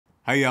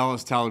Hey y'all,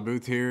 it's Tyler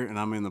Booth here, and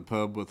I'm in the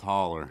pub with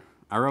Holler.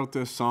 I wrote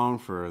this song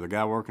for the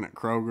guy working at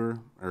Kroger,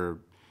 or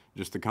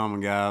just the common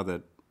guy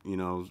that, you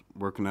know, is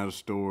working at a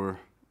store,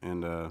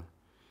 and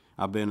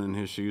I've been in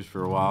his shoes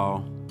for a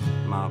while,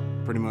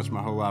 pretty much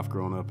my whole life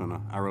growing up, and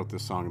I wrote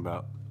this song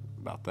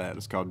about that.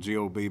 It's called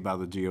G.O.B. by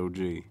the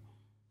G.O.G.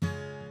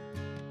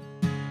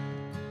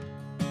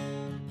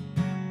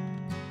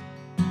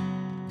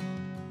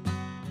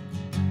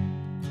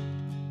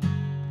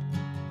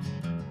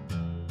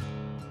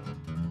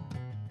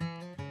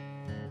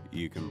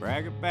 You can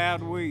brag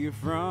about where you're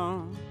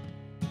from,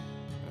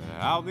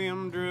 all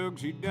them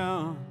drugs you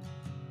done.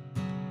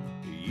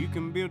 You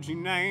can build your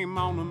name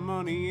on the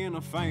money and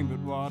the fame, but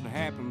what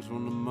happens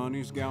when the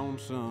money's gone,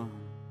 son?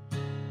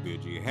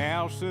 Build your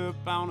house up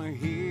on a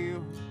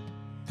hill,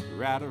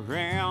 ride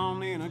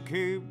around in a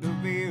Coupe de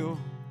Ville.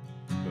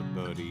 But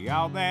buddy,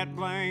 all that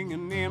bling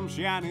and them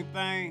shiny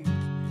things,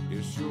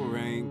 it sure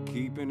ain't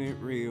keeping it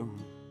real.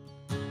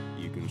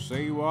 You can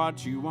say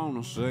what you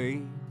wanna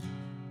say,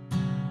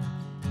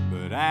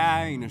 but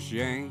I ain't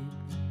ashamed.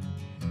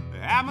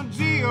 I'm a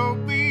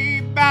G.O.B.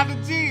 by the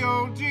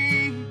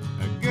G.O.G.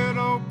 A good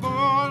old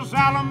boy's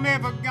all I'm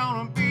ever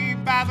gonna be,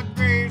 by the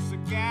grace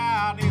of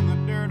God in the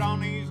dirt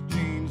on these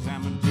jeans.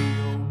 I'm a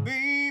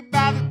G.O.B.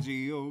 by the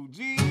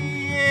G.O.G.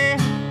 Yeah.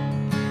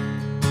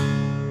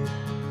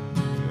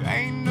 There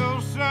ain't no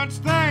such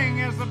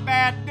thing as a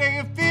bad day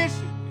of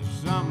fishing.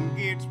 If something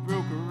gets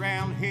broke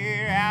around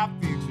here, I'll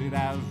fix it.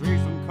 I was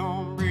raised on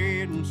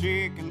cornbread and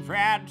chicken,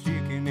 fried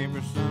chicken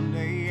every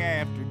Sunday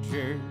after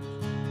church.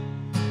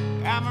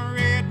 I'm a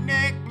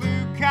redneck,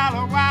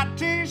 blue-collar, white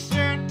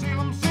t-shirt till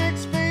I'm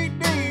 6 feet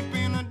deep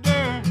in the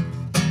dirt.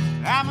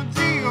 I'm a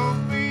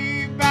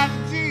G.O.B. by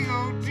the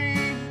G.O.G.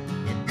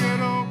 The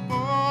good old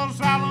boy's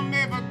all I'm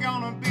ever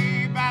gonna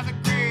be, by the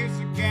grace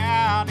of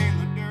God in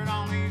the dirt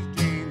on these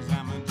jeans.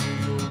 I'm a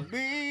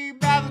G.O.B.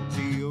 by the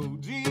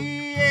G.O.G.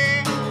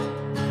 Yeah.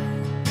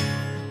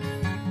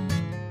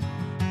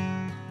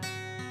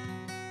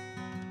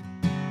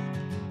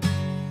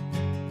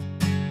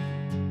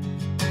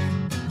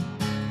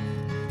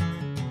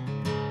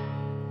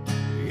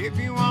 If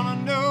you wanna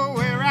know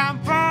where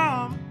I'm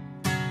from,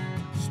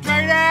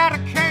 straight out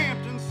of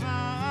Campton,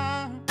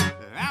 son,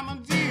 I'm a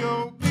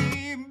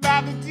G.O.B.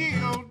 by the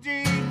G.O.G.